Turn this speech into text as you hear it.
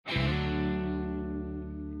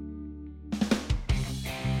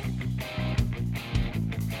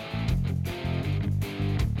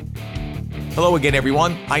Hello again,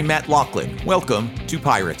 everyone. I'm Matt Loughlin. Welcome to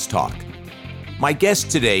Pirates Talk. My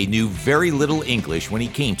guest today knew very little English when he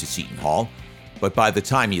came to Seton Hall, but by the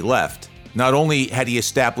time he left, not only had he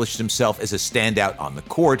established himself as a standout on the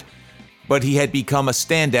court, but he had become a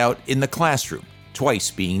standout in the classroom,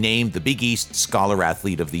 twice being named the Big East Scholar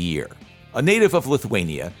Athlete of the Year. A native of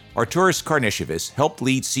Lithuania, Arturas Karnišovas helped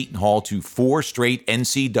lead Seton Hall to 4 straight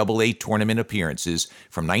NCAA tournament appearances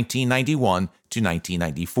from 1991 to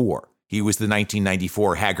 1994. He was the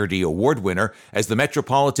 1994 Haggerty Award winner as the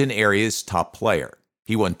metropolitan area's top player.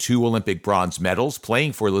 He won 2 Olympic bronze medals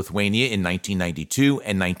playing for Lithuania in 1992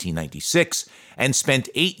 and 1996, and spent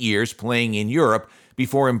 8 years playing in Europe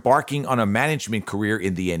before embarking on a management career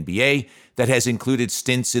in the NBA that has included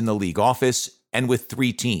stints in the league office and with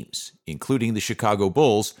 3 teams, including the Chicago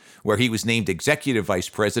Bulls, where he was named Executive Vice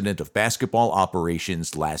President of Basketball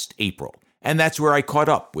Operations last April. And that's where I caught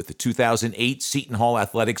up with the 2008 Seton Hall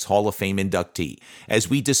Athletics Hall of Fame inductee as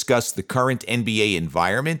we discussed the current NBA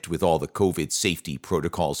environment with all the COVID safety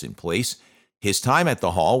protocols in place, his time at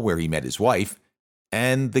the Hall where he met his wife,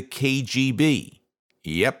 and the KGB.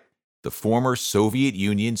 Yep, the former Soviet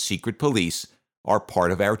Union secret police are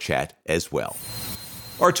part of our chat as well.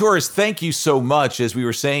 Arturas, thank you so much. As we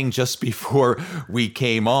were saying just before we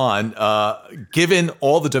came on, given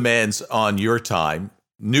all the demands on your time,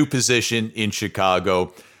 new position in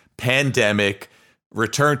Chicago, pandemic,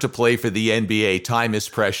 return to play for the NBA. Time is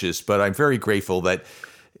precious, but I'm very grateful that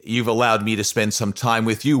you've allowed me to spend some time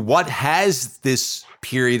with you. What has this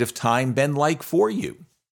period of time been like for you?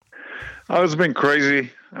 Oh, it's been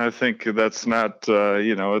crazy. I think that's not,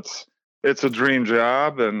 it's a dream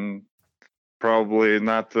job and probably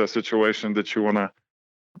not the situation that you want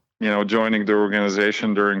to, joining the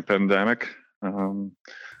organization during pandemic.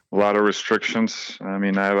 A lot of restrictions. I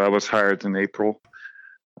mean, I was hired in April.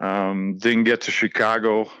 Didn't get to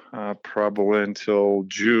Chicago probably until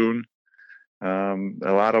June. A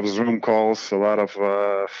lot of Zoom calls, a lot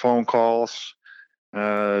of phone calls,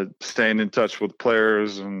 staying in touch with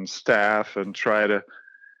players and staff and try to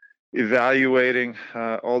evaluating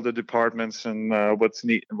all the departments and what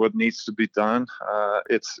needs to be done.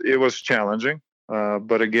 It was challenging,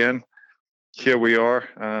 but again, here we are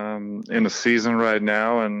in the season right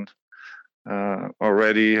now and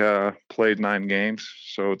already played 9 games.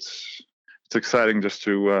 So it's exciting just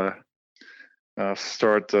to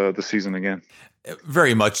start the season again.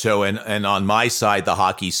 Very much so. And on my side, the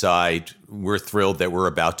hockey side, we're thrilled that we're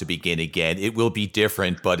about to begin again. It will be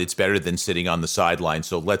different, but it's better than sitting on the sideline.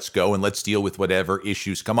 So let's go and let's deal with whatever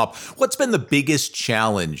issues come up. What's been the biggest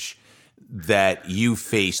challenge that you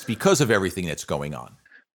faced because of everything that's going on?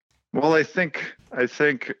 Well, I think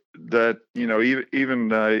that, even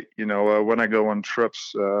when I go on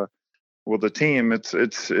trips with the team, it's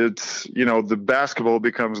the basketball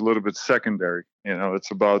becomes a little bit secondary.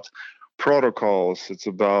 It's about protocols. It's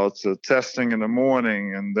about testing in the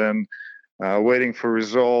morning and then waiting for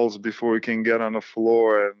results before we can get on the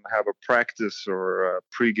floor and have a practice or a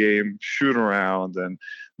pregame shoot around. And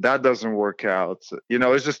that doesn't work out.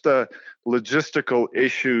 It's just the logistical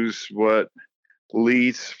issues, what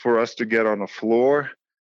leads for us to get on the floor.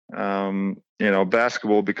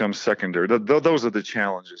 Basketball becomes secondary. Those are the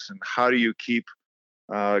challenges. And how do you keep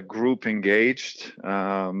group engaged?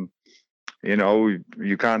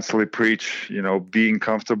 You constantly preach, being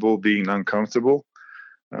comfortable, being uncomfortable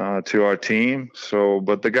to our team.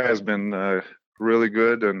 But the guy has been really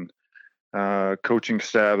good, and coaching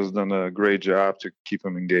staff has done a great job to keep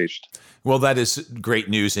them engaged. Well, that is great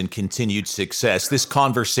news and continued success. This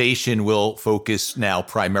conversation will focus now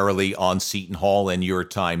primarily on Seton Hall and your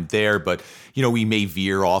time there, but we may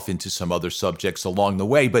veer off into some other subjects along the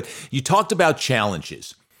way. But you talked about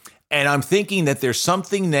challenges. And I'm thinking that there's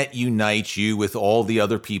something that unites you with all the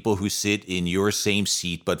other people who sit in your same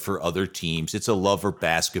seat, but for other teams. It's a love for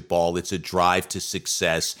basketball. It's a drive to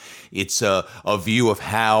success. It's a view of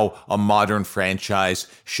how a modern franchise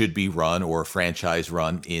should be run, or a franchise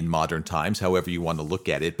run in modern times, however you want to look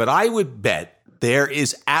at it. But I would bet there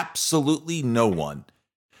is absolutely no one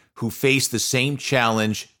who faced the same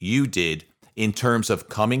challenge you did in terms of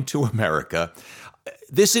coming to America.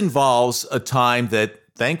 This involves a time that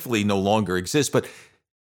thankfully no longer exists, but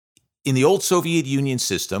in the old Soviet Union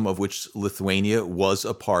system, of which Lithuania was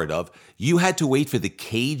a part of, you had to wait for the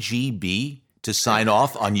KGB to sign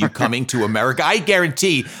off on you coming to America. I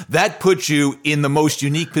guarantee that puts you in the most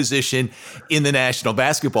unique position in the National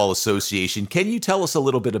Basketball Association. Can you tell us a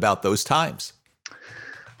little bit about those times?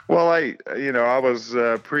 Well, I was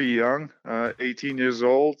pretty young, 18 years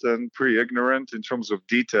old, and pretty ignorant in terms of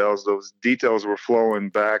details. Those details were flowing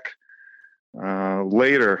back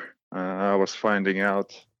later. I was finding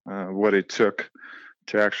out what it took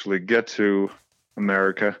to actually get to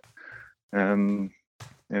America and,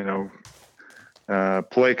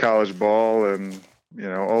 play college ball and,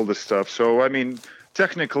 all this stuff. So, I mean,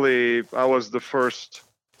 technically, I was the first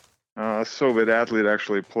Soviet athlete to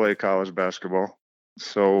actually play college basketball.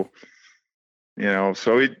 So,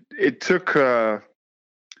 so it took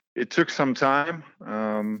some time,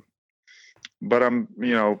 but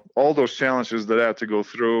all those challenges that I had to go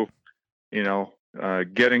through,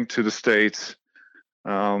 getting to the States,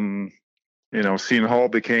 Seton Hall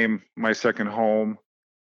became my second home.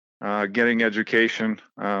 Getting education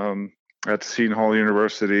at Seton Hall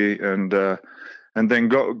University, and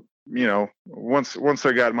then once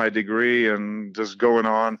I got my degree and just going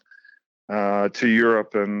on to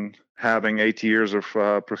Europe and having 8 years of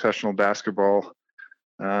professional basketball,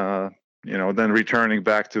 then returning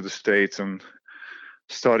back to the States and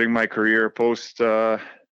starting my career post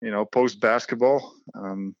basketball.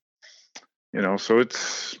 So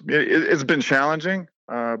it's been challenging,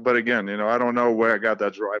 but again, I don't know where I got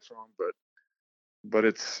that drive from, but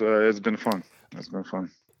it's been fun. It's been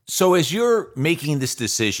fun. So as you're making this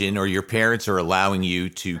decision, or your parents are allowing you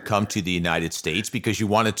to come to the United States because you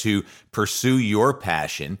wanted to pursue your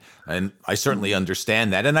passion, and I certainly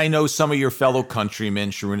understand that. And I know some of your fellow countrymen,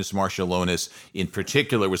 Šarūnas Marčiulionis in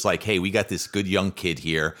particular, was like, hey, we got this good young kid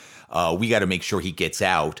here. We got to make sure he gets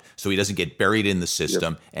out so he doesn't get buried in the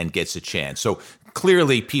system and gets a chance. So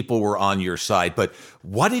clearly people were on your side. But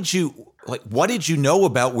what did you know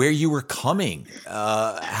about where you were coming?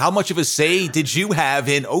 How much of a say did you have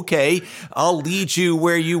in, okay, I'll lead you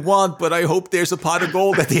where you want, but I hope there's a pot of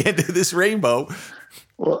gold at the end of this rainbow?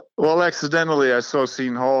 Well, accidentally, I saw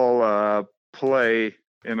Seton Hall play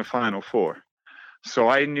in the Final Four. So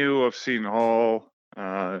I knew of Seton Hall,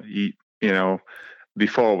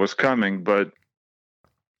 before it was coming, but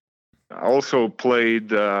I also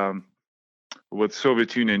played with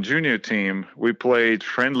Soviet Union junior team. We played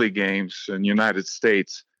friendly games in the United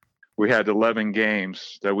States. We had 11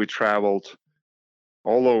 games that we traveled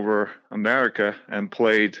all over America and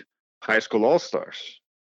played high school all-stars.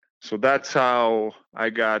 So that's how I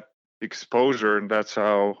got exposure, and that's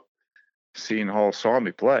how Seton Hall saw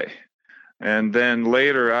me play. And then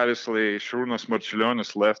later, obviously, Šarūnas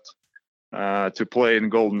Marčiulionis left to play in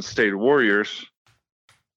Golden State Warriors.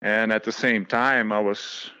 And at the same time, I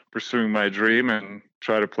was pursuing my dream and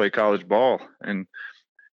try to play college ball. And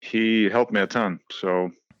he helped me a ton.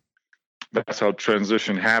 So that's how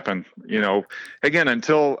transition happened. Again,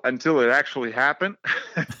 until it actually happened,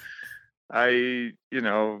 I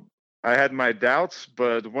had my doubts,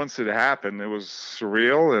 but once it happened, it was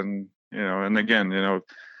surreal. And again,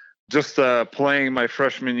 just playing my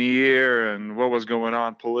freshman year and what was going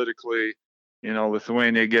on politically,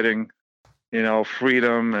 Lithuania getting,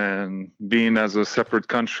 freedom and being as a separate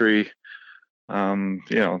country.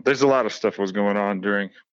 There's a lot of stuff was going on during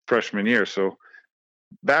freshman year. So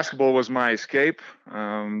basketball was my escape.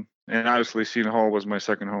 And obviously Seton Hall was my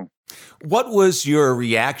second home. What was your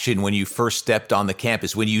reaction when you first stepped on the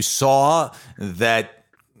campus, when you saw that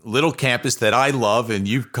little campus that I love and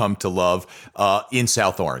you've come to love in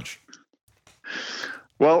South Orange?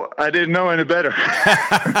 Well, I didn't know any better.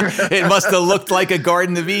 It must have looked like a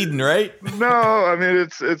Garden of Eden, right? No, I mean,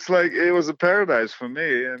 it's like it was a paradise for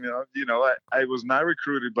me. I mean, I was not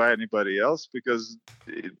recruited by anybody else because,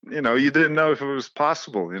 you didn't know if it was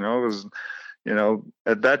possible. It was,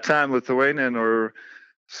 at that time, Lithuanian or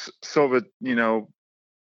Soviet,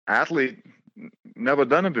 athlete never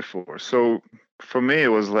done it before. So for me, it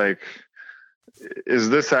was like,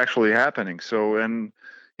 is this actually happening? So, and,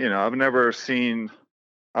 I've never seen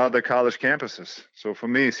other college campuses. So for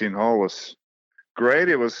me, Seton Hall was great.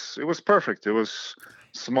 It was perfect. It was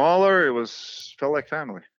smaller. It felt like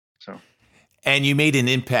family. So, and you made an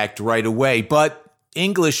impact right away, but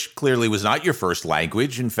English clearly was not your first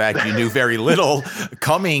language. In fact, you knew very little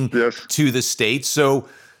coming to the States. So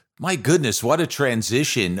my goodness, what a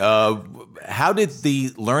transition. How did the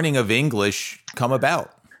learning of English come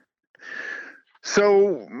about?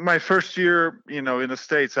 So my first year, in the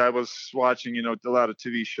States, I was watching, a lot of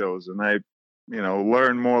TV shows, and I,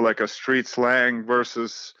 learned more like a street slang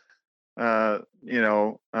versus, book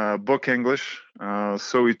English.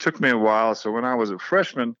 So it took me a while. So when I was a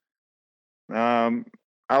freshman, I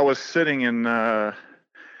was sitting in the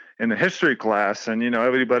history class, and,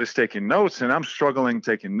 everybody's taking notes, and I'm struggling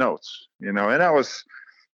taking notes, and I was,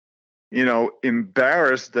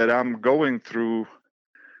 embarrassed that I'm going through,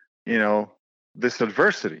 this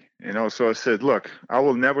adversity, so I said, look, I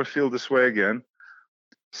will never feel this way again.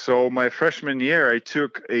 So my freshman year, I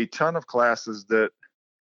took a ton of classes that,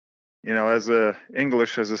 as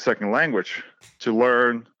English as a second language to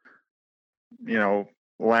learn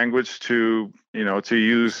language to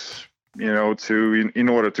use, in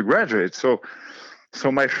order to graduate. So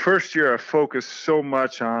my first year, I focused so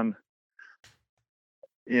much on,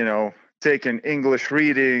 taking English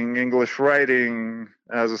reading, English writing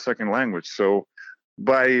as a second language. So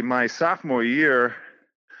by my sophomore year,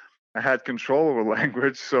 I had control over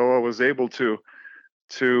language, so I was able to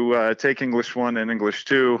take English 1 and English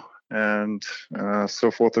 2, and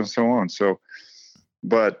so forth and so on. So,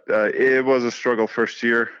 but it was a struggle first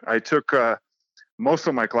year. I took most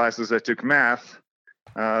of my classes. I took math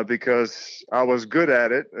because I was good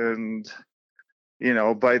at it, and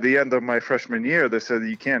by the end of my freshman year, they said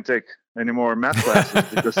you can't take any more math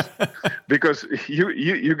classes because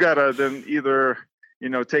you gotta then either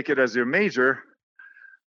take it as your major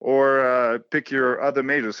or pick your other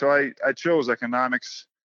major. So I chose economics.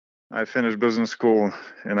 I finished business school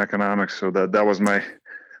in economics, so that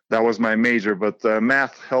was my major. But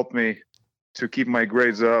math helped me to keep my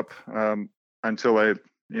grades up until I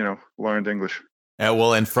learned English.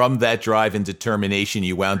 Well, and from that drive and determination,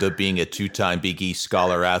 you wound up being a 2-time Big East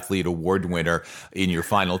Scholar Athlete Award winner in your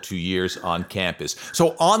final 2 years on campus.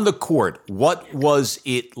 So on the court, what was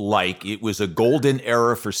it like? It was a golden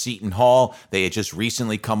era for Seton Hall. They had just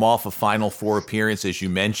recently come off a Final Four appearance, as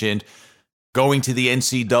you mentioned. Going to the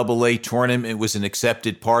NCAA tournament was an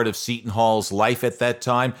accepted part of Seton Hall's life at that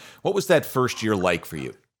time. What was that first year like for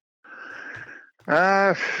you?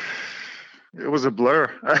 It was a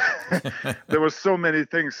blur. There were so many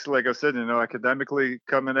things, like I said, academically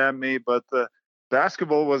coming at me, but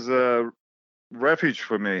basketball was a refuge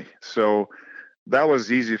for me. So that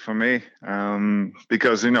was easy for me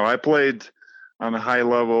because, I played on a high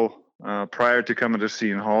level prior to coming to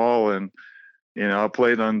Seton Hall, and, I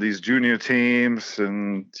played on these junior teams,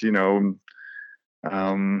 and,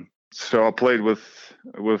 so I played with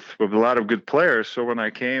a lot of good players. So when I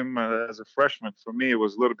came as a freshman, for me, it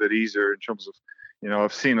was a little bit easier in terms of,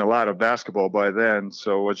 I've seen a lot of basketball by then.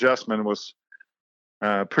 So adjustment was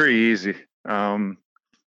pretty easy. And,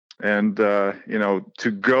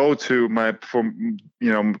 to go to my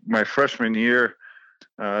freshman year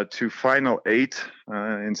to Final 8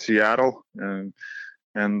 in Seattle, and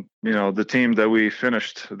the team that we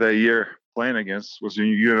finished that year playing against was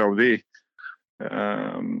UNLV.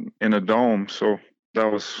 In a dome, so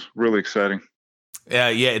that was really exciting. Yeah,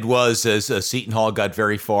 it was, as Seton Hall got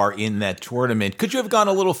very far in that tournament. Could you have gone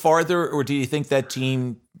a little farther, or do you think that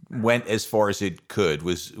team went as far as it could?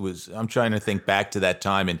 Was I'm trying to think back to that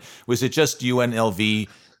time, and was it just UNLV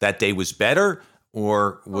that day was better,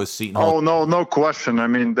 or was Seton Hall? Oh, no question. I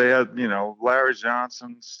mean, they had Larry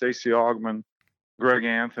Johnson, Stacey Augmon, Greg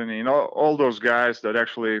Anthony, all those guys that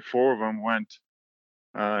actually 4 of them went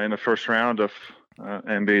in the first round of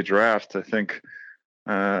NBA draft. I think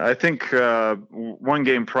one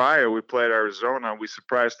game prior we played Arizona. We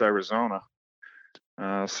surprised Arizona.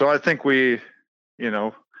 So I think we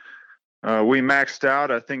maxed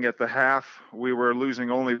out. I think at the half we were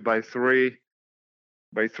losing only by 3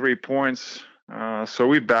 points. So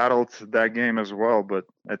we battled that game as well. But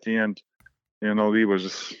at the end, UNLV was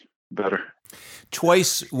just better.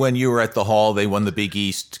 Twice when you were at the Hall, they won the Big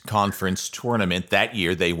East Conference tournament. That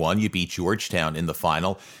year they won. You beat Georgetown in the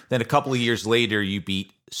final. Then a couple of years later, you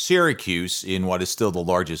beat Syracuse in what is still the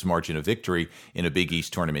largest margin of victory in a Big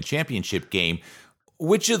East tournament championship game.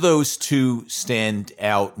 Which of those two stand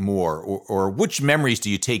out more, or which memories do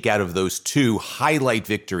you take out of those two highlight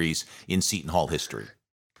victories in Seton Hall history?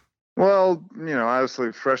 Well,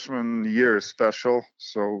 obviously freshman year is special.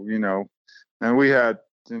 So, and we had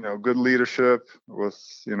good leadership with,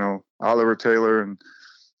 Oliver Taylor and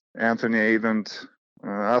Anthony Avent.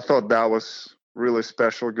 I thought that was really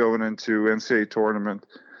special going into NCAA tournament.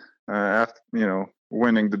 After,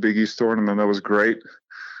 winning the Big East tournament, that was great.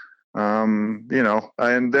 And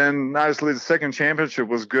then obviously the second championship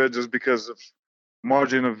was good just because of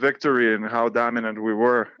margin of victory and how dominant we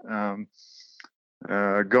were.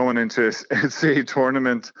 Going into NCAA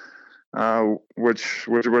tournament, which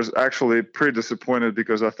was actually pretty disappointed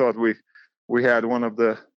because I thought we had one of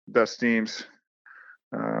the best teams,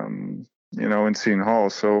 in Seton Hall.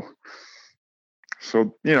 So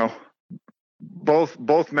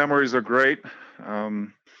both memories are great,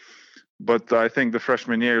 but I think the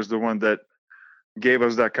freshman year is the one that gave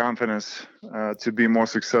us that confidence to be more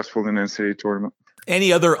successful in the NCAA tournament.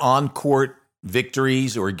 Any other on-court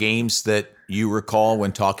victories or games that you recall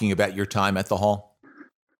when talking about your time at the Hall?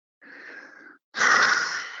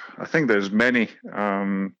 I think there's many,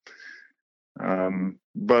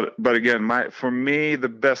 but again, for me, the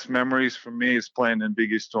best memories for me is playing in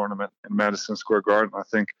Big East tournament in Madison Square Garden. I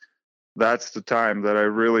think that's the time that I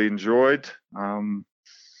really enjoyed,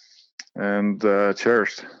 and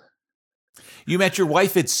cherished. You met your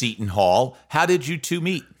wife at Seton Hall. How did you two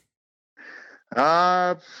meet?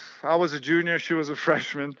 I was a junior. She was a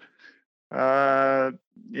freshman. Uh,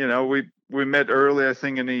 we met early, I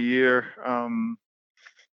think, in the year.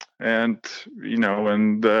 And,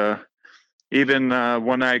 even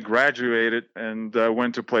when I graduated and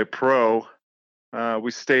went to play pro,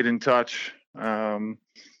 we stayed in touch,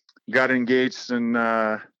 got engaged in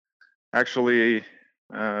actually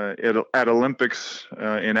at Olympics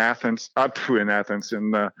in Athens,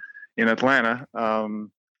 in Atlanta,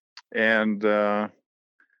 and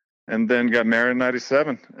then got married in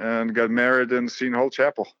 '97 and got married in Seton Hall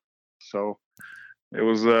Chapel. So it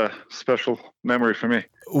was a special memory for me.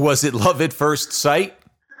 Was it love at first sight?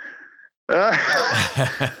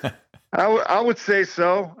 I would say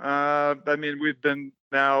so. I mean, we've been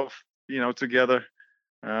now, together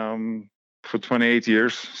for 28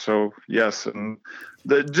 years. So yes, and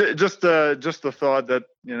just the thought that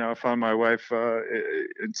I found my wife at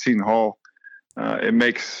Seton Hall, it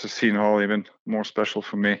makes Seton Hall even more special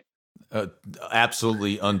for me.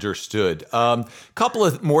 Absolutely understood. Couple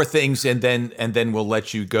of more things, and then we'll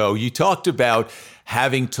let you go. You talked about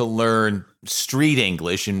having to learn street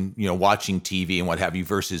English and watching TV and what have you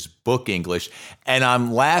versus book English, and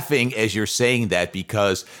I'm laughing as you're saying that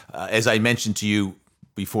because as I mentioned to you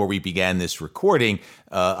before we began this recording,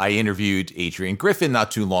 I interviewed Adrian Griffin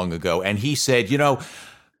not too long ago, and he said,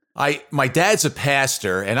 my dad's a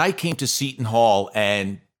pastor, and I came to Seton Hall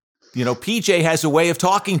and PJ has a way of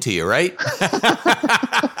talking to you, right?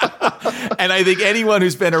 And I think anyone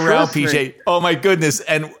who's been around PJ, oh my goodness,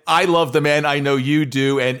 and I love the man, I know you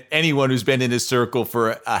do, and anyone who's been in his circle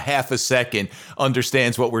for a half a second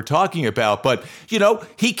understands what we're talking about. But,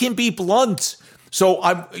 he can be blunt. So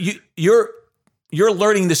you're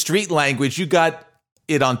learning the street language. You got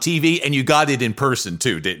it on TV and you got it in person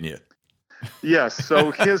too, didn't you? Yes, so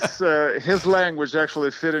his language actually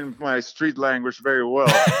fit in my street language very well,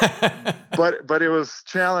 but it was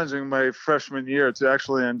challenging my freshman year to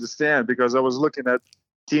actually understand because I was looking at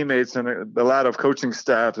teammates and a lot of coaching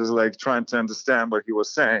staff is like trying to understand what he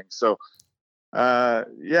was saying. So, so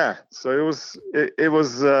it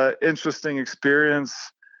was interesting experience,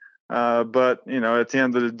 but at the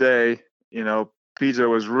end of the day, PJ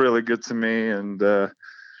was really good to me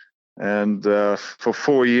and for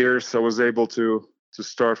 4 years I was able to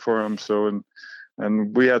start for him. So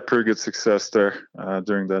and we had pretty good success there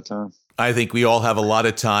during that time. I think we all have a lot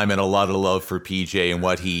of time and a lot of love for PJ and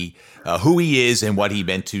what who he is and what he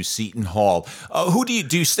meant to Seton Hall. Who do you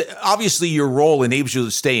obviously your role enables you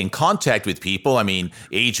to stay in contact with people. I mean,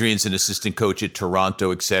 Adrian's an assistant coach at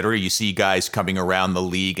Toronto, et cetera. You see guys coming around the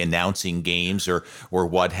league announcing games or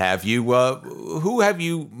what have you. Who have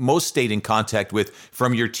you most stayed in contact with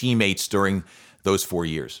from your teammates during those 4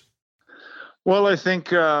 years? Well, I think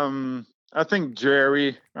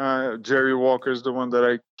Jerry Walker is the one that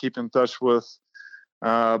I keep in touch with.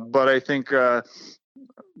 But I think, I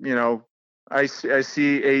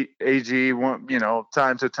see AG,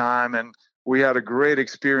 time to time. And we had a great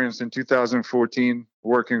experience in 2014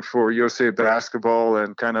 working for USA Basketball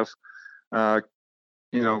and kind of,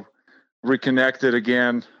 reconnected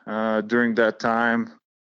again during that time.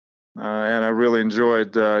 And I really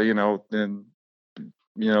enjoyed, the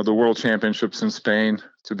World Championships in Spain,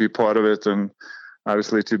 to be part of it, and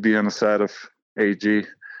obviously to be on the side of AG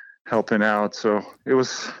helping out. So it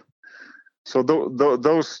was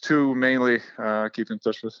those two mainly keep in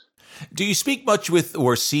touch with. Do you speak much with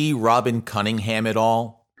or see Robin Cunningham at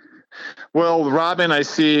all? Well, Robin I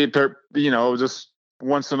see just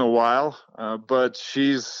once in a while, but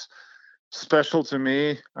she's special to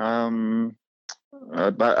me.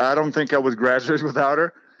 But I don't think I would graduate without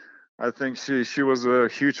her. I think she was a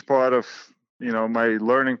huge part of my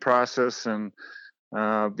learning process and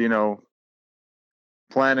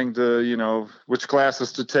planning which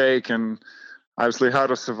classes to take and obviously how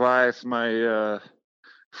to survive my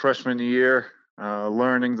freshman year,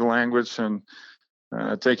 learning the language and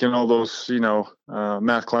taking all those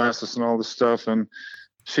math classes and all this stuff, and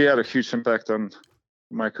she had a huge impact on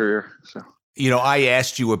my career. So. I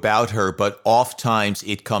asked you about her, but oftentimes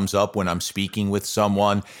it comes up when I'm speaking with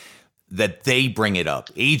someone that they bring it up.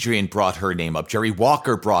 Adrian brought her name up. Jerry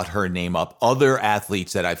Walker brought her name up. Other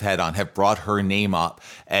athletes that I've had on have brought her name up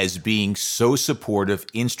as being so supportive,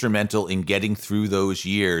 instrumental in getting through those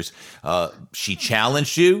years. She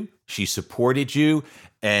challenged you. She supported you.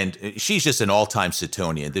 And she's just an all-time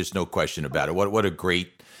Setonian. There's no question about it. What a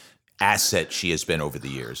great asset she has been over the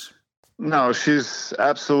years. No, she's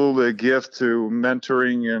absolutely a gift to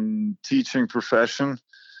mentoring and teaching profession.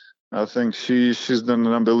 I think she's done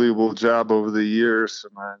an unbelievable job over the years,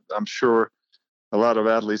 and I'm sure a lot of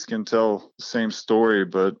athletes can tell the same story.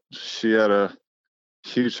 But she had a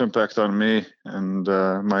huge impact on me and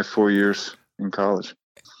my 4 years in college.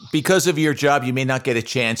 Because of your job, you may not get a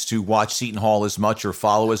chance to watch Seton Hall as much or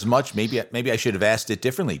follow as much. Maybe I should have asked it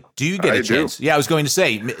differently. Do you get a chance? Yeah, I was going to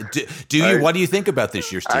say, do you? What do you think about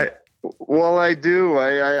this year's team? Well, I do.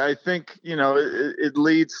 I think, it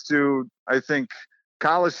leads to, I think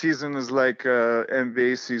college season is like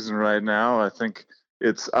NBA season right now. I think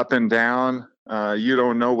it's up and down. You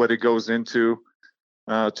don't know what it goes into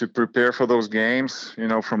to prepare for those games,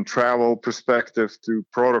 from travel perspective to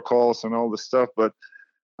protocols and all this stuff. But,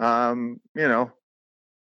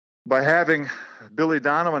 by having Billy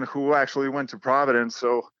Donovan, who actually went to Providence,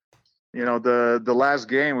 so, the last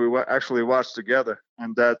game we actually watched together,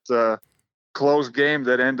 and that close game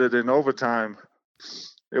that ended in overtime,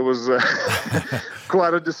 it was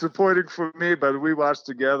quite a disappointing for me, but we watched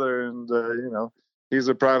together, and, he's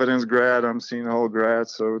a Providence grad, I'm Seton Hall grad,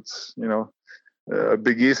 so it's,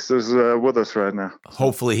 Big East is with us right now.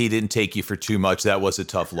 Hopefully he didn't take you for too much. That was a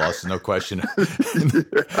tough loss, no question.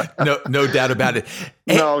 No doubt about it.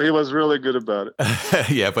 No, he was really good about it.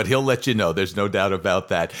 Yeah, but he'll let you know. There's no doubt about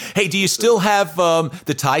that. Hey, do you still have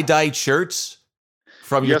the tie-dyed shirts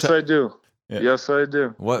from your I do. Yeah. Yes, I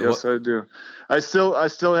do. I do. I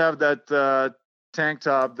still have that tank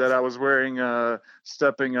top that I was wearing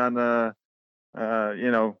stepping on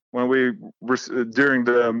when we were during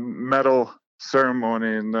the medal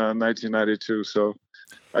ceremony in 1992. So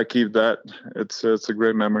I keep that. It's a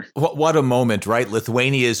great memory. What a moment, right?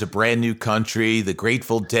 Lithuania is a brand new country. The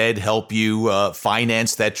Grateful Dead help you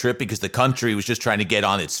finance that trip because the country was just trying to get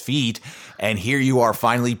on its feet. And here you are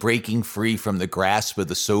finally breaking free from the grasp of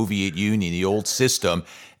the Soviet Union, the old system,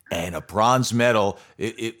 and a bronze medal.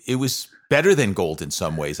 It was better than gold in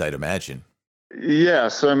some ways, I'd imagine.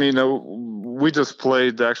 Yes. I mean, we just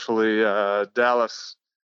played actually Dallas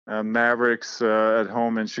Mavericks at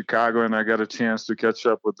home in Chicago, and I got a chance to catch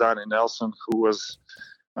up with Donnie Nelson, who was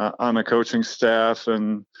on the coaching staff,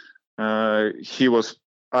 and he was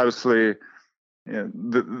obviously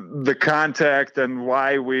the contact and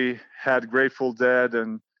why we had Grateful Dead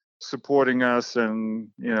and supporting us, and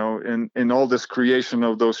in all this creation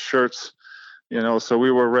of those shirts, so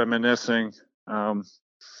we were reminiscing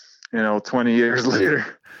 20 years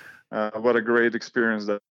later. What a great experience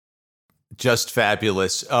that. Just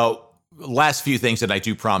fabulous. Last few things, and I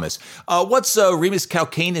do promise. What's Rimas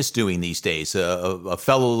Kaukanis doing these days? A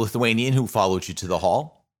fellow Lithuanian who followed you to the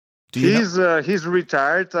Hall? He's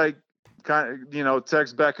retired. I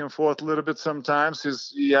text back and forth a little bit sometimes.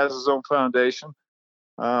 He has his own foundation.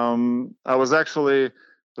 I was actually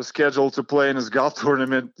scheduled to play in his golf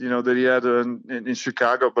tournament, that he had in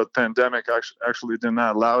Chicago, but pandemic actually did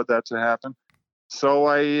not allow that to happen. So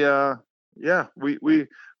we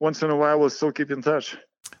once in a while we'll still keep in touch.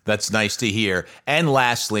 That's nice to hear. And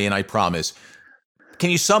lastly, and I promise, can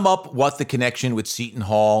you sum up what the connection with Seton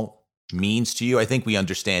Hall means to you? I think we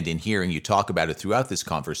understand in hearing you talk about it throughout this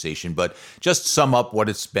conversation, but just sum up what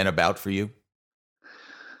it's been about for you.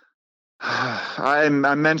 I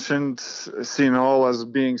mentioned Seton Hall as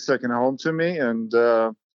being second home to me, and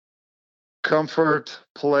comfort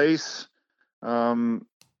place that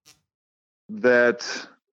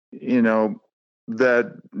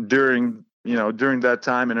during that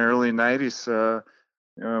time in early 90s,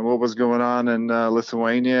 what was going on in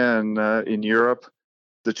Lithuania and in Europe,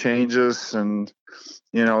 the changes, and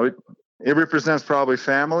it represents probably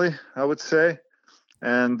family, I would say,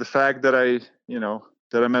 and the fact that I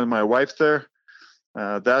met my wife there,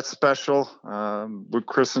 that's special. We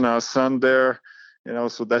christened our son there,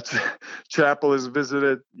 so that chapel is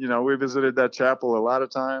visited. We visited that chapel a lot of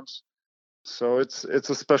times. So it's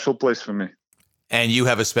a special place for me. And you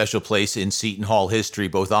have a special place in Seton Hall history,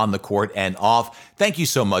 both on the court and off. Thank you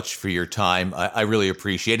so much for your time. I really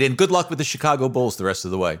appreciate it. And good luck with the Chicago Bulls the rest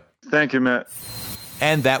of the way. Thank you, Matt.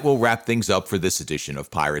 And that will wrap things up for this edition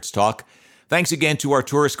of Pirates Talk. Thanks again to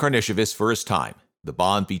Arturas Karnisovas for his time. The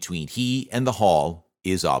bond between he and the Hall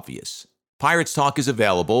is obvious. Pirates Talk is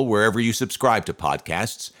available wherever you subscribe to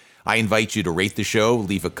podcasts. I invite you to rate the show,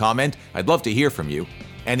 leave a comment. I'd love to hear from you.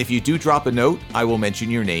 And if you do drop a note, I will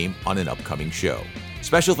mention your name on an upcoming show.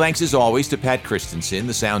 Special thanks as always to Pat Christensen,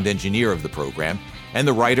 the sound engineer of the program, and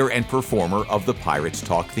the writer and performer of the Pirates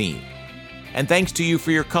Talk theme. And thanks to you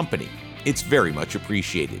for your company. It's very much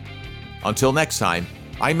appreciated. Until next time,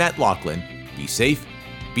 I'm Matt Loughlin. Be safe,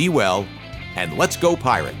 be well, and let's go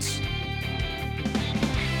Pirates.